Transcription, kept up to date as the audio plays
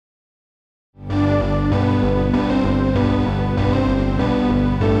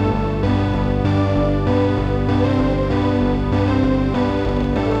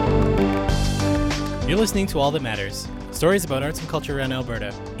listening to All That Matters, stories about arts and culture around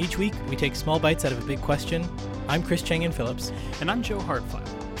Alberta. Each week, we take small bites out of a big question. I'm Chris Chang-Phillips. And I'm Joe Hartfile.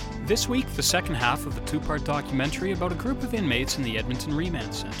 This week, the second half of a two-part documentary about a group of inmates in the Edmonton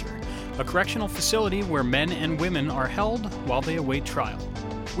Remand Centre, a correctional facility where men and women are held while they await trial.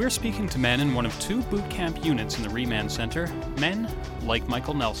 We're speaking to men in one of two boot camp units in the Remand Centre, men like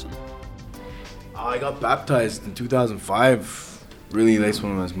Michael Nelson. I got baptized in 2005. Really, that's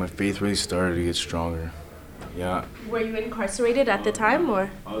when my faith really started to get stronger. Yeah. Were you incarcerated at the time,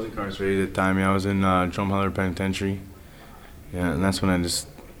 or? I was incarcerated at the time. Yeah, I was in Drumheller Penitentiary. Yeah, and that's when I just,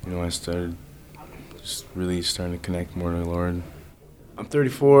 I started just really starting to connect more to the Lord. I'm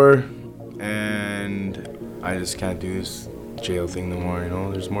 34, and I just can't do this jail thing no more.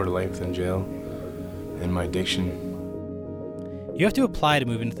 There's more to life than jail, and my addiction. You have to apply to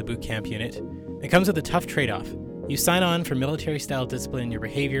move into the boot camp unit. It comes with a tough trade-off. You sign on for military-style discipline in your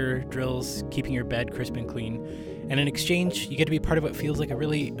behavior, drills, keeping your bed crisp and clean, and in exchange, you get to be part of what feels like a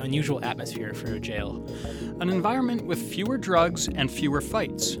really unusual atmosphere for a jail. An environment with fewer drugs and fewer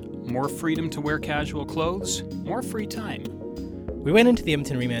fights, more freedom to wear casual clothes, more free time. We went into the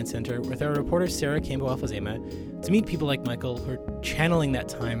Edmonton Remand Centre with our reporter Sarah Campbell-Alfazema to meet people like Michael who are channeling that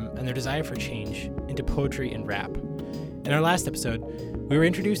time and their desire for change into poetry and rap. In our last episode, we were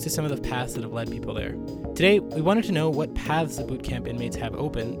introduced to some of the paths that have led people there. Today, we wanted to know what paths the boot camp inmates have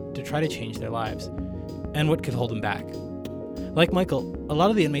open to try to change their lives, and what could hold them back. Like Michael, a lot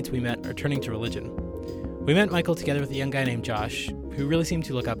of the inmates we met are turning to religion. We met Michael together with a young guy named Josh, who really seemed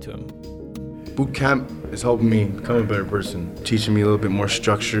to look up to him. Boot camp is helping me become a better person, teaching me a little bit more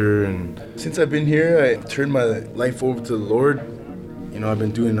structure. And since I've been here, I turned my life over to the Lord. I've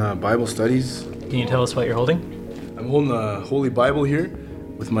been doing Bible studies. Can you tell us what you're holding? I'm holding a Holy Bible here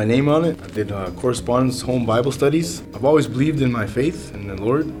with my name on it. I did correspondence home Bible studies. I've always believed in my faith in the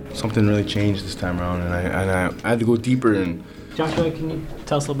Lord. Something really changed this time around, and I had to go deeper. And Joshua, can you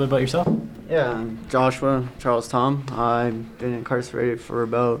tell us a little bit about yourself? Yeah, I'm Joshua Charles Tom. I've been incarcerated for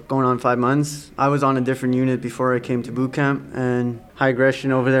about going on 5 months. I was on a different unit before I came to boot camp, and high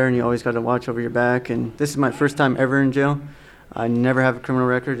aggression over there, and you always got to watch over your back. And this is my first time ever in jail. I never have a criminal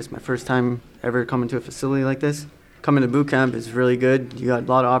record. It's my first time ever coming to a facility like this. Coming to boot camp is really good. You got a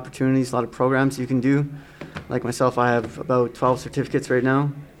lot of opportunities, a lot of programs you can do. Like myself, I have about 12 certificates right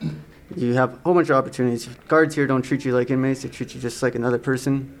now. You have a whole bunch of opportunities. Guards here don't treat you like inmates. They treat you just like another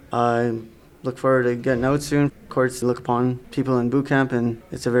person. I look forward to getting out soon. Courts look upon people in boot camp, and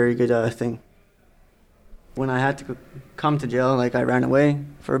it's a very good thing. When I had to come to jail, I ran away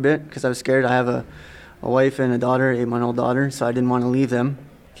for a bit because I was scared. I have a wife and a daughter, 8-month-old daughter, so I didn't want to leave them.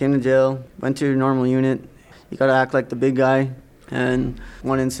 Came to jail, went to a normal unit. You gotta act like the big guy. And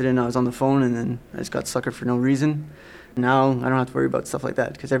one incident, I was on the phone, and then I just got suckered for no reason. Now I don't have to worry about stuff like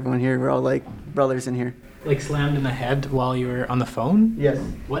that because everyone here, we're all like brothers in here. Like slammed in the head while you were on the phone? Yes.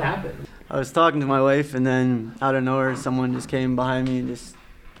 What happened? I was talking to my wife, and then out of nowhere, someone just came behind me and just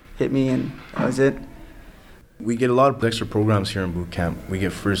hit me, and that was it. We get a lot of extra programs here in boot camp. We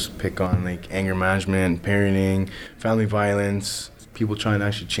get first pick on anger management, parenting, family violence, people trying to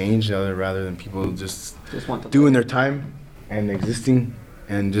actually change rather than people just doing their time and existing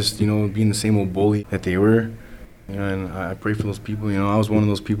and just, being the same old bully that they were. And I pray for those people. I was one of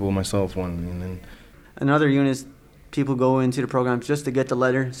those people myself. Another unit is people go into the programs just to get the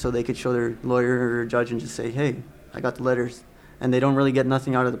letter so they could show their lawyer or judge and just say, hey, I got the letters. And they don't really get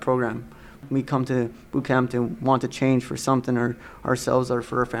nothing out of the program. We come to boot camp to want to change for something, or ourselves, or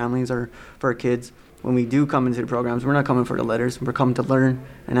for our families, or for our kids. When we do come into the programs, we're not coming for the letters. We're coming to learn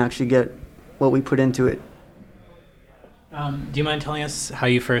and actually get what we put into it. Do you mind telling us how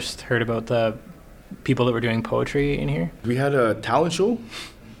you first heard about the people that were doing poetry in here? We had a talent show,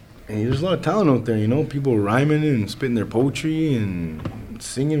 and there's a lot of talent out there, people rhyming and spitting their poetry and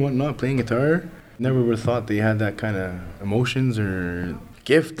singing and whatnot, playing guitar. Never would have thought they had that kind of emotions or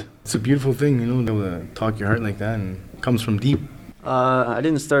gift. It's a beautiful thing, to be able to talk your heart like that, and it comes from deep. I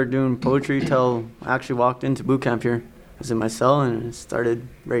didn't start doing poetry till I actually walked into boot camp here. I was in my cell and started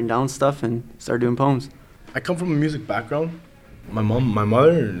writing down stuff and started doing poems. I come from a music background. My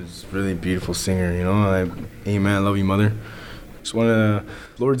mother is a really beautiful singer, Amen, I love you, mother. She's one of the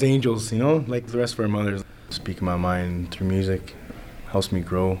Lord's angels, like the rest of our mothers. Speaking my mind through music helps me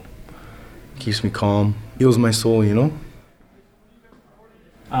grow, keeps me calm, heals my soul, We'd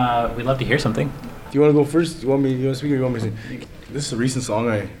love to hear something. Do you want to go first? You want to speak or you want me to sing? This is a recent song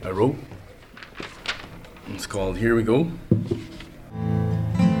I wrote. It's called Here We Go.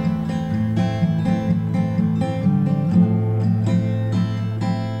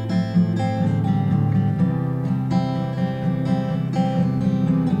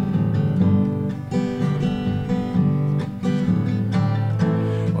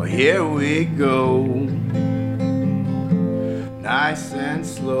 here we go, nice and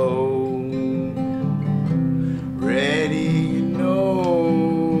slow, ready, you know.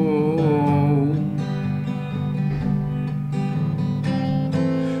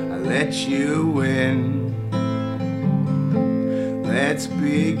 I let you in, let's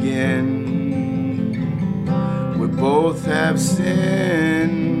begin. We both have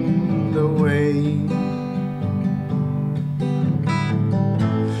sinned away.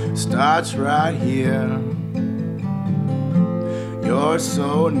 Starts right here. You're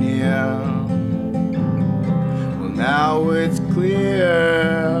so near. Well, now it's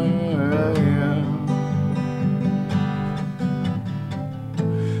clear.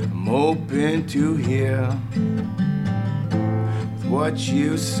 I'm open to hear what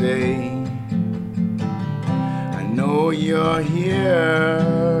you say. I know you're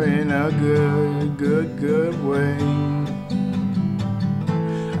here in a good way.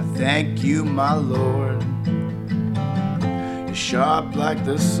 I thank you, my Lord. You're sharp like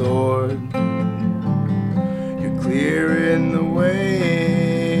the sword. You're clearing the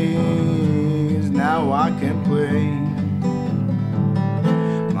ways. Now I can play.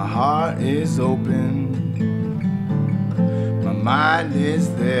 My heart is open. My mind is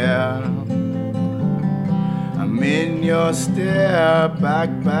there. I'm in your stare, back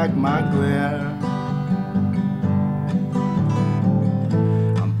my glare.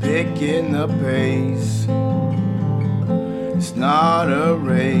 I'm picking the pace. It's not a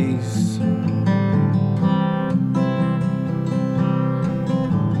race.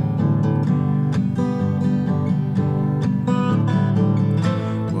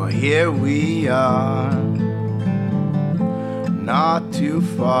 Well, here we are. Not too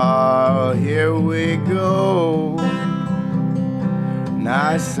far, here we go,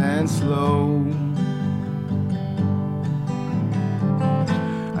 nice and slow.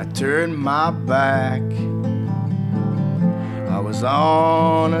 I turned my back, I was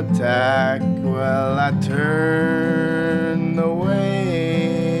on attack. Well, I turned away,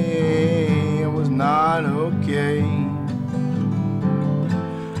 it was not okay.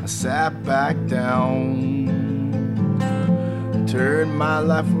 I sat back down, turn my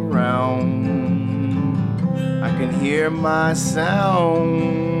life around. I can hear my sound,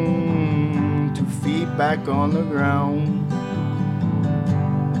 2 feet back on the ground.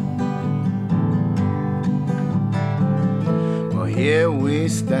 Well, here we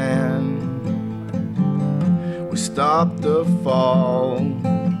stand. We stopped the fall.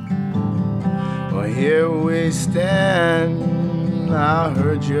 Well, here we stand. I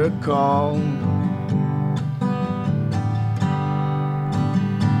heard your call.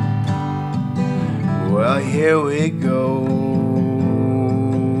 Well, here we go,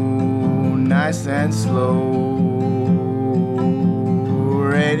 nice and slow,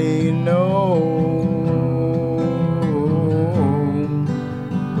 ready, you know.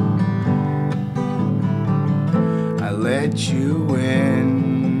 I let you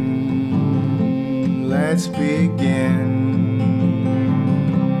in, let's begin.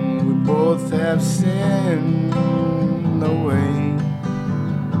 We both have sinned away.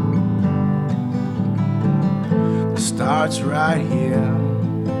 Starts right here.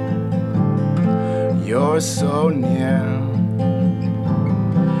 You're so near.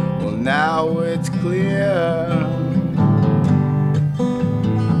 Well, now it's clear.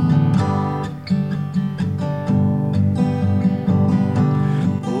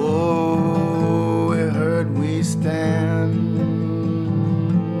 Oh, we heard we stand.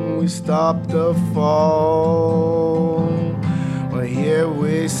 We stopped the fall. Well, here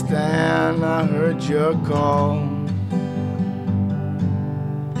we stand. I heard your call.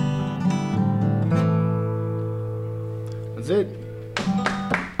 That's it.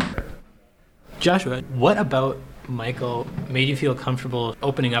 Joshua, what about Michael made you feel comfortable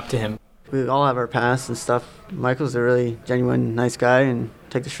opening up to him? We all have our past and stuff. Michael's a really genuine, nice guy, and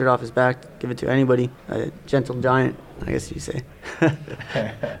take the shirt off his back, give it to anybody. A gentle giant, I guess you say.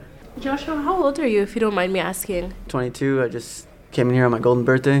 Joshua, how old are you, if you don't mind me asking? 22. I just came in here on my golden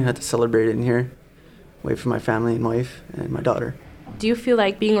birthday. I had to celebrate it in here. Wait for my family and wife and my daughter. Do you feel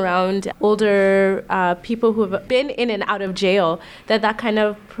like being around older people who have been in and out of jail, that kind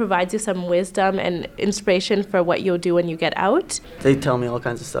of provides you some wisdom and inspiration for what you'll do when you get out? They tell me all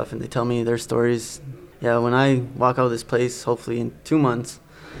kinds of stuff, and they tell me their stories. Yeah, when I walk out of this place, hopefully in 2 months,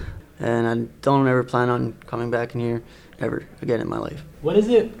 and I don't ever plan on coming back in here ever again in my life. What does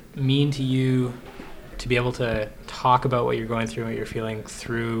it mean to you to be able to talk about what you're going through, what you're feeling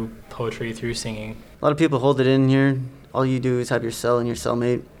through poetry, through singing? A lot of people hold it in here. All you do is have your cell and your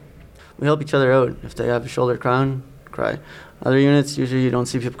cellmate. We help each other out. If they have a shoulder crying, cry. Other units, usually you don't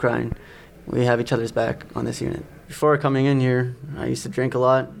see people crying. We have each other's back on this unit. Before coming in here, I used to drink a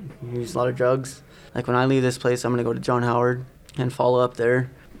lot, use a lot of drugs. Like when I leave this place, I'm going to go to John Howard and follow up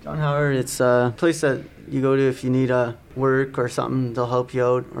there. John Howard, it's a place that you go to if you need work or something, they'll help you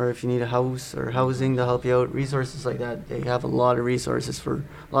out. Or if you need a house or housing, they'll help you out. Resources like that. They have a lot of resources for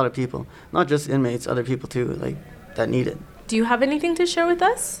a lot of people. Not just inmates, other people too, like that need it. Do you have anything to share with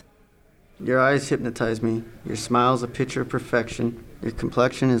us? Your eyes hypnotize me. Your smile's a picture of perfection. Your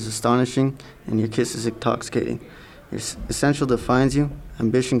complexion is astonishing, and your kiss is intoxicating. Your essential defines you.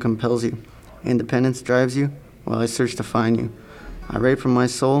 Ambition compels you. Independence drives you, while I search to find you. I write from my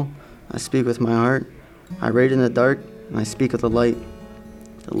soul. I speak with my heart. I write in the dark, and I speak with the light.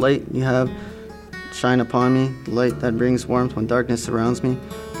 The light you have shine upon me. The light that brings warmth when darkness surrounds me.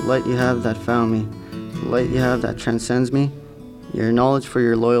 The light you have that found me. The light you have that transcends me. Your knowledge for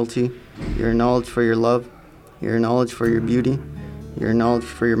your loyalty. Your knowledge for your love. Your knowledge for your beauty. Your knowledge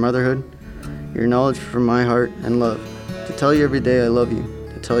for your motherhood. Your knowledge for my heart and love. To tell you every day I love you.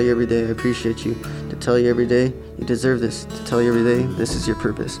 To tell you every day I appreciate you. To tell you every day you deserve this. To tell you every day this is your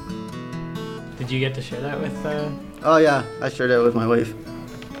purpose. Did you get to share that with... Oh yeah, I shared that with my wife.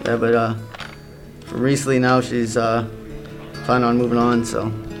 Yeah, but from recently now she's planning on moving on, so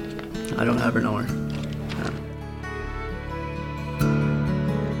I don't ever know her.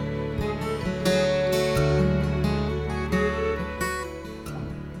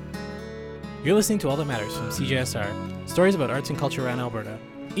 You're listening to All That Matters from CJSR, stories about arts and culture around Alberta.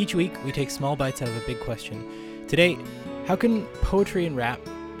 Each week, we take small bites out of a big question. Today, how can poetry and rap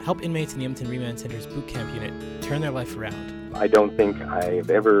help inmates in the Edmonton Remand Center's boot camp unit turn their life around? I don't think I've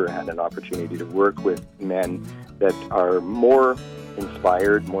ever had an opportunity to work with men that are more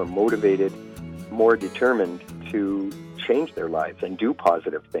inspired, more motivated, more determined to change their lives and do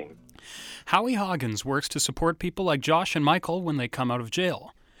positive things. Howie Hoggins works to support people like Josh and Michael when they come out of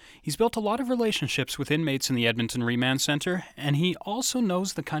jail. He's built a lot of relationships with inmates in the Edmonton Remand Centre, and he also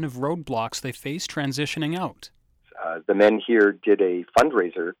knows the kind of roadblocks they face transitioning out. The men here did a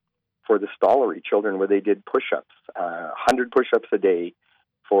fundraiser for the Stollery children where they did push-ups, 100 push-ups a day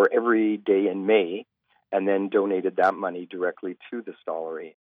for every day in May, and then donated that money directly to the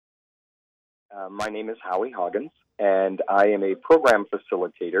Stollery. My name is Howie Hoggins, and I am a program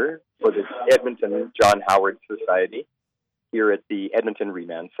facilitator for the Edmonton John Howard Society here at the Edmonton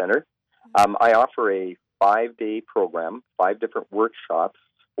Remand Centre. I offer a 5-day program, 5 different workshops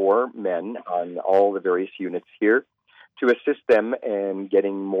for men on all the various units here to assist them in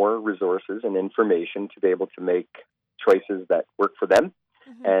getting more resources and information to be able to make choices that work for them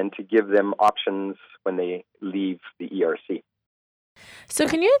and to give them options when they leave the ERC. So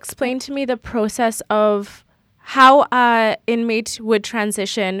can you explain to me the process of how an inmate would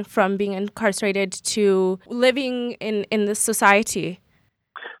transition from being incarcerated to living in the society?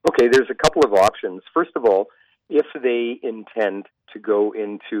 Okay, there's a couple of options. First of all, if they intend to go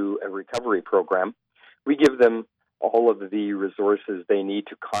into a recovery program, we give them all of the resources they need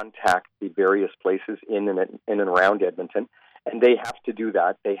to contact the various places in and around Edmonton, and they have to do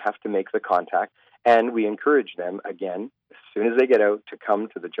that. They have to make the contact, and we encourage them, again, as soon as they get out, to come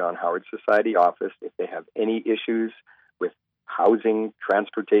to the John Howard Society office if they have any issues with housing,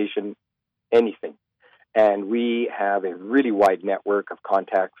 transportation, anything. And we have a really wide network of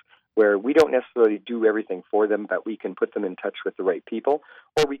contacts where we don't necessarily do everything for them, but we can put them in touch with the right people,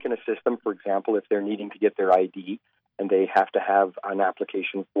 or we can assist them, for example, if they're needing to get their ID and they have to have an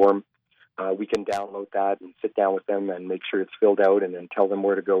application form. We can download that and sit down with them and make sure it's filled out and then tell them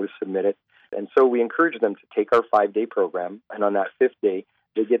where to go to submit it. And so we encourage them to take our 5-day program, and on that 5th day,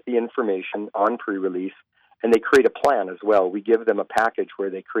 they get the information on pre-release, and they create a plan as well. We give them a package where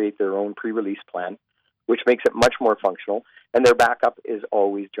they create their own pre-release plan, which makes it much more functional, and their backup is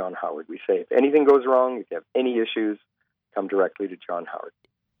always John Howard. We say, if anything goes wrong, if you have any issues, come directly to John Howard.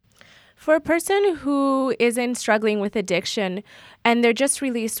 For a person who isn't struggling with addiction and they're just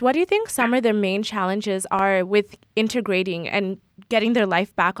released, what do you think some of their main challenges are with integrating and getting their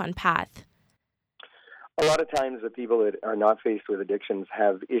life back on path? A lot of times the people that are not faced with addictions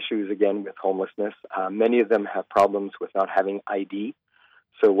have issues, again, with homelessness. Many of them have problems with not having ID.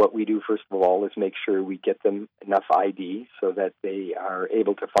 So what we do, first of all, is make sure we get them enough ID so that they are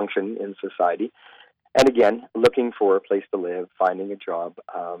able to function in society. And again, looking for a place to live, finding a job.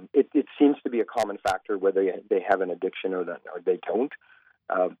 It seems to be a common factor whether they have an addiction or they don't.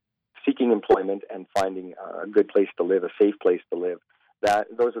 Seeking employment and finding a good place to live, a safe place to live.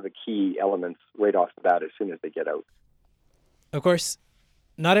 Those are the key elements right off the bat as soon as they get out. Of course,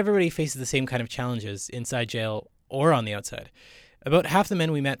 not everybody faces the same kind of challenges inside jail or on the outside. About half the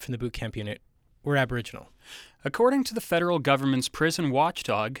men we met from the boot camp unit were Aboriginal. According to the federal government's prison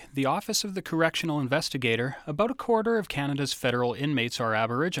watchdog, the Office of the Correctional Investigator, about a quarter of Canada's federal inmates are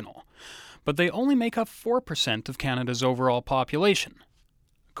Aboriginal, but they only make up 4% of Canada's overall population.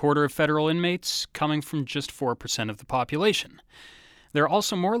 A quarter of federal inmates coming from just 4% of the population. They're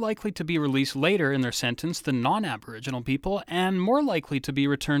also more likely to be released later in their sentence than non-Aboriginal people, and more likely to be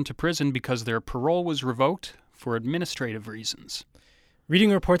returned to prison because their parole was revoked for administrative reasons. Reading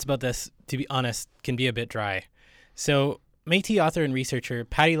reports about this, to be honest, can be a bit dry. So, Métis author and researcher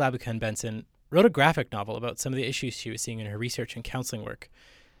Patty Laboucan-Benson wrote a graphic novel about some of the issues she was seeing in her research and counseling work.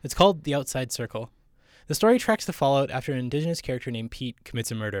 It's called The Outside Circle. The story tracks the fallout after an Indigenous character named Pete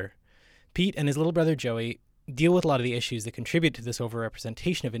commits a murder. Pete and his little brother Joey deal with a lot of the issues that contribute to this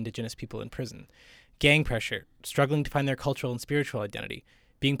overrepresentation of Indigenous people in prison. Gang pressure, struggling to find their cultural and spiritual identity,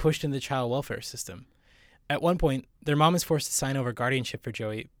 being pushed into the child welfare system. At one point, their mom is forced to sign over guardianship for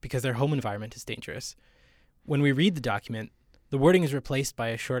Joey because their home environment is dangerous. When we read the document, the wording is replaced by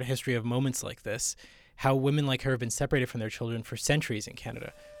a short history of moments like this, how women like her have been separated from their children for centuries in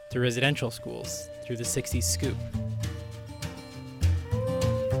Canada, through residential schools, through the 60s scoop.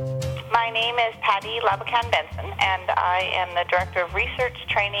 My name is Patty Laboucan-Benson, and I am the Director of Research,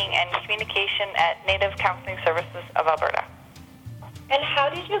 Training, and Communication at Native Counselling Services of Alberta. And how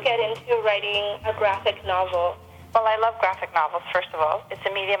did you get into writing a graphic novel? Well, I love graphic novels, first of all. It's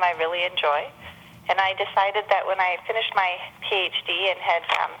a medium I really enjoy. And I decided that when I finished my PhD and had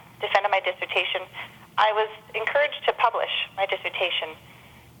defended my dissertation, I was encouraged to publish my dissertation.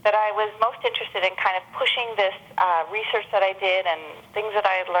 That I was most interested in kind of pushing this research that I did and things that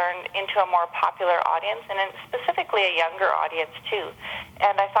I had learned into a more popular audience, and specifically a younger audience too.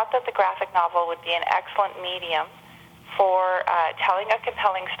 And I thought that the graphic novel would be an excellent medium for telling a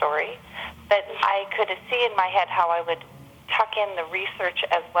compelling story, that I could see in my head how I would tuck in the research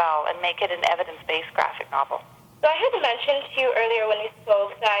as well and make it an evidence-based graphic novel. So I had mentioned to you earlier when we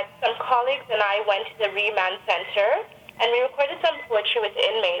spoke that some colleagues and I went to the Remand Center and we recorded some poetry with the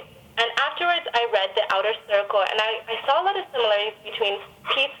inmates. And afterwards I read The Outer Circle, and I saw a lot of similarities between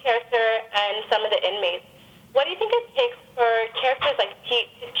Pete's character and some of the inmates. What do you think it takes for characters like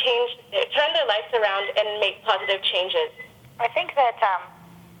Pete to turn their lives around and make positive changes? I think that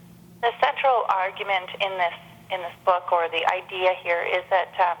the central argument in this book, or the idea here, is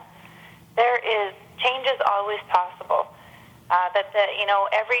that change is always possible.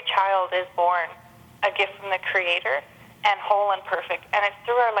 Every child is born a gift from the Creator and whole and perfect, and it's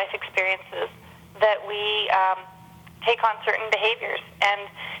through our life experiences that we take on certain behaviors. And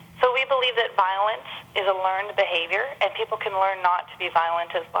so we believe that violence is a learned behavior, and people can learn not to be violent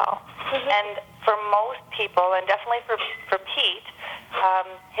as well. Mm-hmm. And for most people, and definitely for Pete,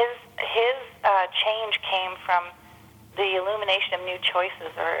 his change came from the illumination of new choices,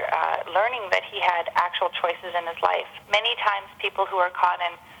 or learning that he had actual choices in his life. Many times people who are caught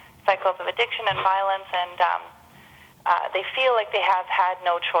in cycles of addiction and violence, and they feel like they have had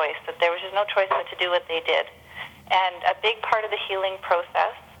no choice, that there was just no choice but to do what they did. And a big part of the healing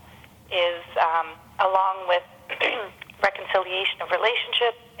process is, along with reconciliation of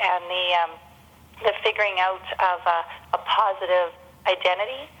relationships and the figuring out of a positive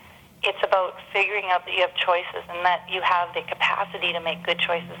identity, it's about figuring out that you have choices and that you have the capacity to make good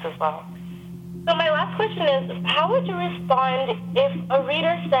choices as well. So my last question is, how would you respond if a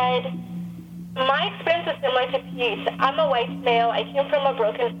reader said, my experience is similar to Pete. I'm a white male, I came from a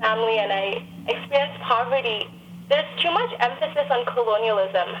broken family, and I experienced poverty. There's too much emphasis on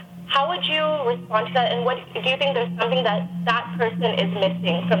colonialism. How would you respond to that, and what do you think there's something that person is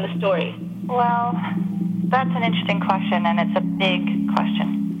missing from the story? Well, that's an interesting question, and it's a big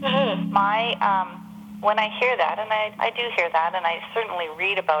question. Mm-hmm. When I hear that, and I do hear that, and I certainly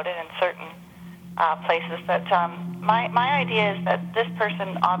read about it in certain places, that my idea is that this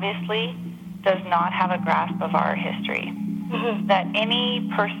person obviously does not have a grasp of our history. Mm-hmm. That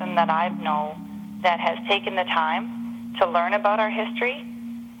any person that I know that has taken the time to learn about our history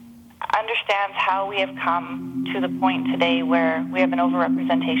understands how we have come to the point today where we have an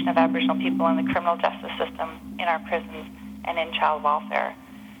overrepresentation of Aboriginal people in the criminal justice system, in our prisons, and in child welfare.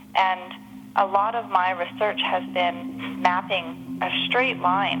 And a lot of my research has been mapping a straight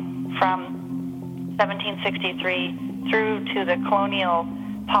line from 1763 through to the colonial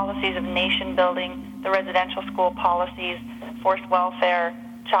policies of nation building, the residential school policies, forced welfare,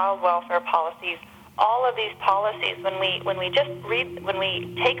 child welfare policies. All of these policies, when we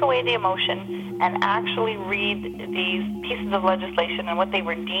take away the emotion and actually read these pieces of legislation and what they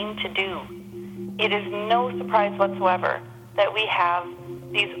were deemed to do, it is no surprise whatsoever that we have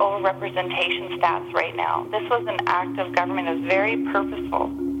these overrepresentation stats right now. This was an act of government that was very purposeful.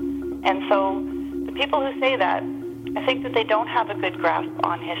 And so the people who say that, I think that they don't have a good grasp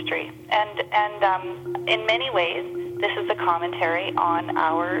on history. And in many ways, this is a commentary on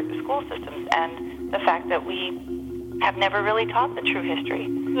our school systems and the fact that we have never really taught the true history.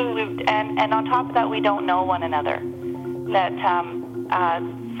 And on top of that, we don't know one another. That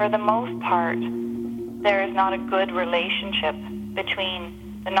for the most part, there is not a good relationship between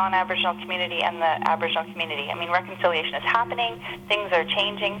the non-Aboriginal community and the Aboriginal community. I mean, reconciliation is happening, things are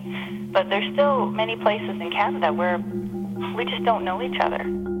changing, but there's still many places in Canada where we just don't know each other.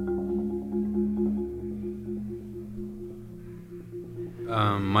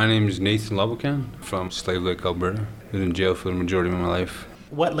 My name is Nathan Lobocan from Slave Lake, Alberta. I've been in jail for the majority of my life.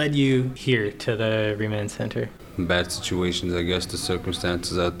 What led you here to the Remand Center? Bad situations, I guess. The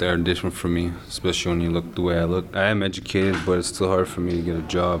circumstances out there are different for me, especially when you look the way I look. I am educated, but it's still hard for me to get a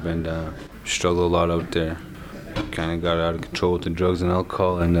job and struggle a lot out there. Kind of got out of control with the drugs and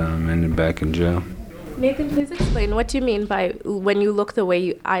alcohol and ended back in jail. Nathan, please explain. What do you mean by when you look the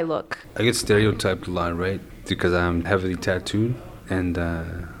way I look? I get stereotyped a lot, right? Because I'm heavily tattooed and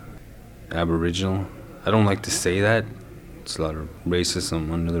Aboriginal. I don't like to say that. It's a lot of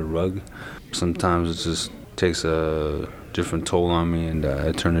racism under the rug. Sometimes it just takes a different toll on me and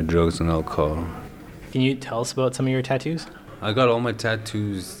I turn to drugs and alcohol. Can you tell us about some of your tattoos? I got all my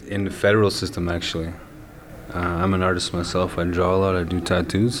tattoos in the federal system, actually. I'm an artist myself. I draw a lot. I do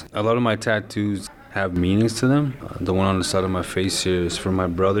tattoos. A lot of my tattoos have meanings to them. The one on the side of my face here is for my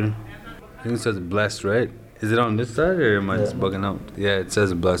brother. I think it says blessed, right? Is it on this side or am I just bugging out? Yeah, it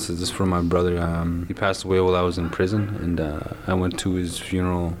says blessed. It's just for my brother. He passed away while I was in prison, and I went to his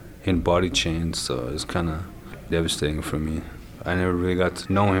funeral in body chains, so it's kind of devastating for me. I never really got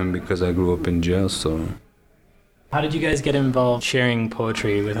to know him because I grew up in jail, so... How did you guys get involved sharing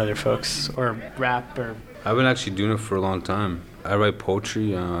poetry with other folks, or rap, or... I've been actually doing it for a long time. I write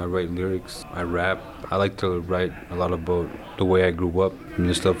poetry, I write lyrics, I rap. I like to write a lot about the way I grew up and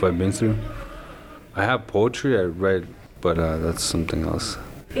the stuff I've been through. I have poetry, I write, but that's something else.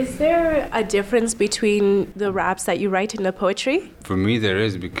 Is there a difference between the raps that you write and the poetry? For me, there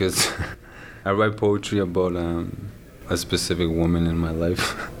is, because I write poetry about a specific woman in my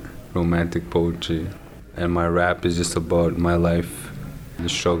life, romantic poetry. And my rap is just about my life, the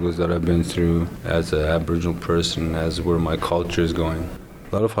struggles that I've been through as an Aboriginal person, as where my culture is going.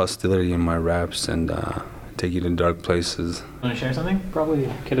 A lot of hostility in my raps and take you to dark places. Want to share something?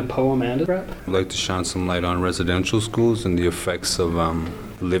 Probably get a poem and a rap? I'd like to shine some light on residential schools and the effects of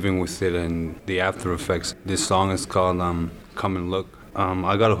living with it and the after effects. This song is called Come and Look.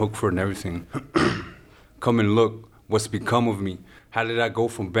 I got a hook for it and everything. Come and look, what's become of me? How did I go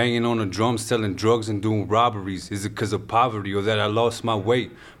from banging on a drum, selling drugs and doing robberies? Is it because of poverty or that I lost my way?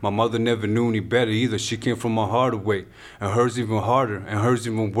 My mother never knew any better either. She came from a harder way. And hers even harder, and hers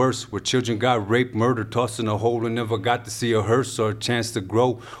even worse. Where children got raped, murdered, tossed in a hole and never got to see a hearse or a chance to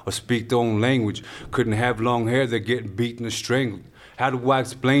grow or speak their own language. Couldn't have long hair, they're getting beaten or strangled. How do I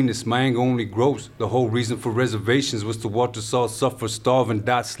explain this? My anger only grows. The whole reason for reservations was to watch us all suffer, starve, and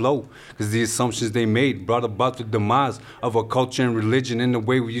die slow. Because the assumptions they made brought about the demise of our culture and religion in the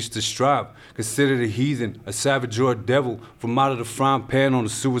way we used to strive. Considered a heathen, a savage, or a devil. From out of the frying pan on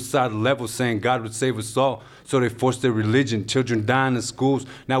the suicide level, saying God would save us all. So they forced their religion. Children dying in schools,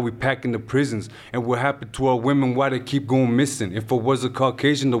 now we packing the prisons. And what happened to our women, why they keep going missing? If I was a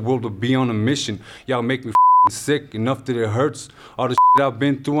Caucasian, the world would be on a mission. Y'all make me sick enough that it hurts. All the shit I've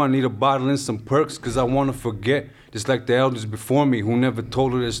been through, I need a bottle and some perks, cause I wanna forget. Just like the elders before me who never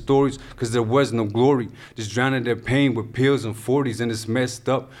told her their stories, cause there was no glory. Just drowning their pain with pills and 40s, and it's messed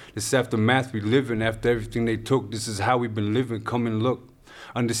up. This aftermath we living after everything they took. This is how we've been living. Come and look.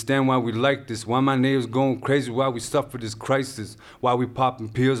 Understand why we like this, why my neighbors going crazy, why we suffer this crisis, why we popping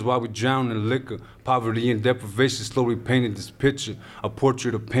pills, why we drown in liquor. Poverty and deprivation slowly painted this picture. A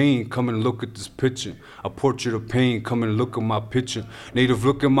portrait of pain, come and look at this picture. A portrait of pain, come and look at my picture. Native,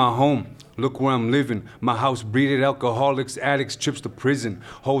 look at my home. Look where I'm living. My house breeded alcoholics, addicts, trips to prison.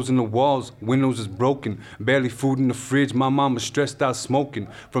 Holes in the walls, windows is broken. Barely food in the fridge, my mama stressed out smoking.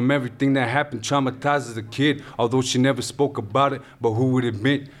 From everything that happened, traumatized as a kid. Although she never spoke about it, but who would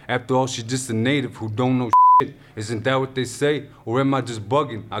admit? After all, she's just a native who don't know shit. Isn't that what they say? Or am I just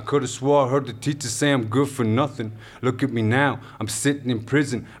bugging? I could've swore I heard the teacher say I'm good for nothing. Look at me now, I'm sitting in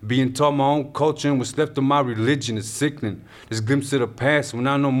prison, being taught my own culture and what's left of my religion is sickening. This glimpse of the past, when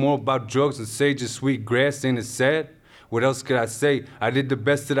I know more about drugs and sage and sweet grass, ain't it sad? What else could I say? I did the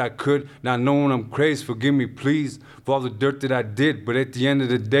best that I could, not knowing I'm crazy, forgive me please, for all the dirt that I did. But at the end of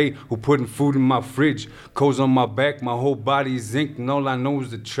the day, who putting food in my fridge? Clothes on my back, my whole body is inked, and all I know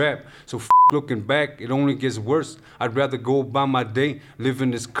is the trap. So looking back, it only gets worse. I'd rather go by my day, live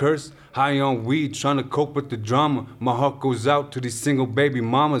in this curse. High on weed, trying to cope with the drama. My heart goes out to these single baby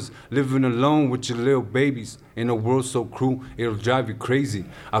mamas living alone with your little babies. In a world so cruel, it'll drive you crazy.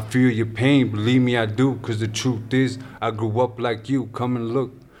 I feel your pain, believe me I do, cause the truth is, I grew up like you, come and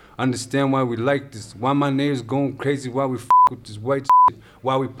look. Understand why we like this, why my neighbors going crazy, why we with this white shit,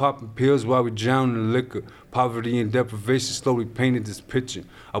 why we popping pills, why we drowning in liquor. Poverty and deprivation slowly painted this picture.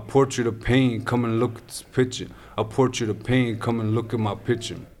 A portrait of pain, come and look at this picture. A portrait of pain, come and look at my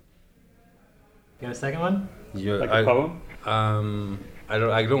picture. You have a second one? Yeah, Like a poem? I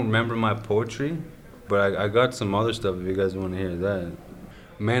don't remember my poetry, but I got some other stuff if you guys want to hear that.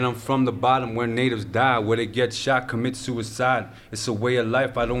 Man, I'm from the bottom where natives die, where they get shot, commit suicide. It's a way of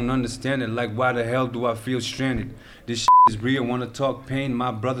life, I don't understand it. Like, why the hell do I feel stranded? This shit is real, wanna talk pain.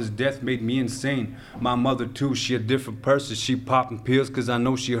 My brother's death made me insane. My mother too, she a different person. She popping pills cause I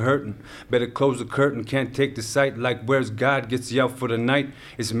know she hurting. Better close the curtain, can't take the sight. Like, where's God, gets you out for the night.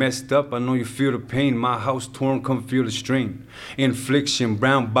 It's messed up, I know you feel the pain. My house torn, come feel the strain. Infliction,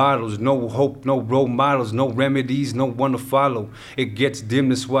 brown bottles, no hope, no role models, no remedies, no one to follow. It gets dim,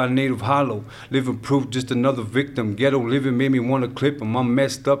 that's why native hollow. Living proof, just another victim. Ghetto living made me wanna clip him. I'm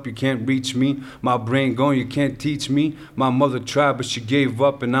messed up, you can't reach me. My brain gone, you can't teach me. My mother tried, but she gave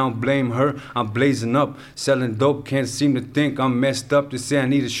up, and I don't blame her. I'm blazing up, selling dope, can't seem to think. I'm messed up, they say I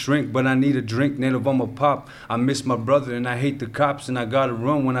need a shrink, but I need a drink, native I'm a pop. I miss my brother, and I hate the cops, and I gotta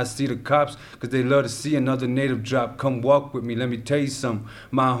run when I see the cops, cause they love to see another native drop. Come walk with me, let me tell you something.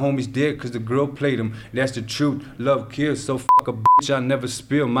 My homie's dead, cause the girl played him. That's the truth, love kills, so fuck a bitch, I never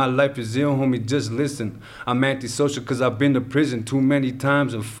spill. My life is ill, homie, just listen. I'm antisocial, cause I've been to prison too many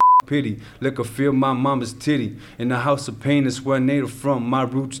times, and pity. Liquor feel my mama's titty. In the house of pain, that's where I native from. My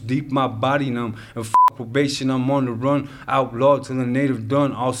roots deep, my body numb. And probation, I'm on the run. Outlawed till the native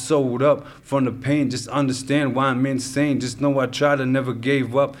done. All sold up from the pain. Just understand why I'm insane. Just know I tried, I never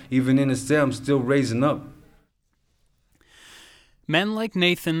gave up. Even in the cell, I'm still raising up. Men like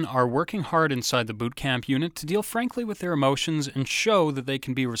Nathan are working hard inside the boot camp unit to deal frankly with their emotions and show that they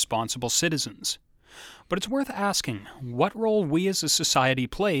can be responsible citizens. But it's worth asking what role we as a society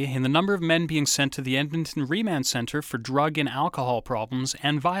play in the number of men being sent to the Edmonton Remand Centre for drug and alcohol problems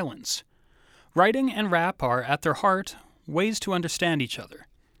and violence. Writing and rap are, at their heart, ways to understand each other.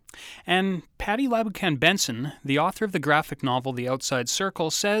 And Patty Laboucan Benson, the author of the graphic novel The Outside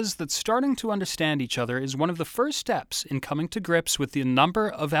Circle, says that starting to understand each other is one of the first steps in coming to grips with the number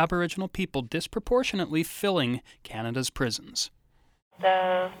of Aboriginal people disproportionately filling Canada's prisons.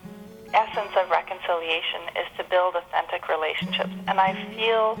 The essence of reconciliation is to build authentic relationships. And I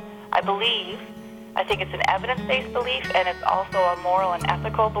think it's an evidence-based belief, and it's also a moral and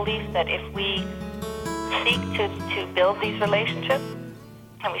ethical belief that if we seek to build these relationships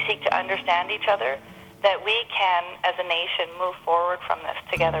and we seek to understand each other, that we can, as a nation, move forward from this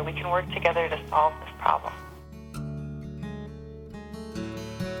together. We can work together to solve this problem.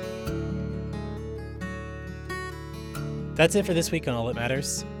 That's it for this week on All That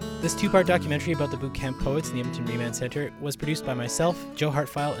Matters. This two-part documentary about the boot camp poets in the Edmonton Remand Centre was produced by myself, Joe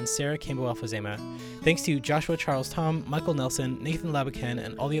Hartfile, and Sarah Campbell-Alfazema. Thanks to Joshua Charles Tom, Michael Nelson, Nathan Laboucan,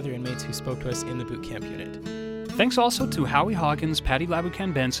 and all the other inmates who spoke to us in the boot camp unit. Thanks also to Howie Hawkins, Patty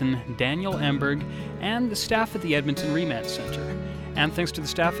Laboucan Benson, Daniel Emberg, and the staff at the Edmonton Remand Centre. And thanks to the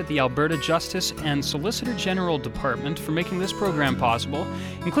staff at the Alberta Justice and Solicitor General Department for making this program possible,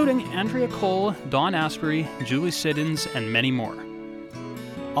 including Andrea Cole, Dawn Asbury, Julie Siddons, and many more.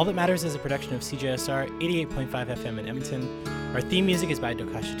 All That Matters is a production of CJSR 88.5 FM in Edmonton. Our theme music is by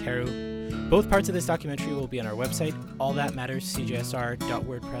Dokasha Teru. Both parts of this documentary will be on our website,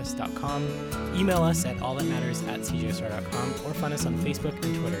 allthatmatterscjsr.wordpress.com. Email us at allthatmatters@cjsr.com or find us on Facebook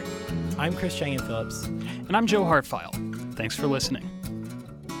and Twitter. I'm Chris Chang-Phillips. And I'm Joe Hartfile. Thanks for listening.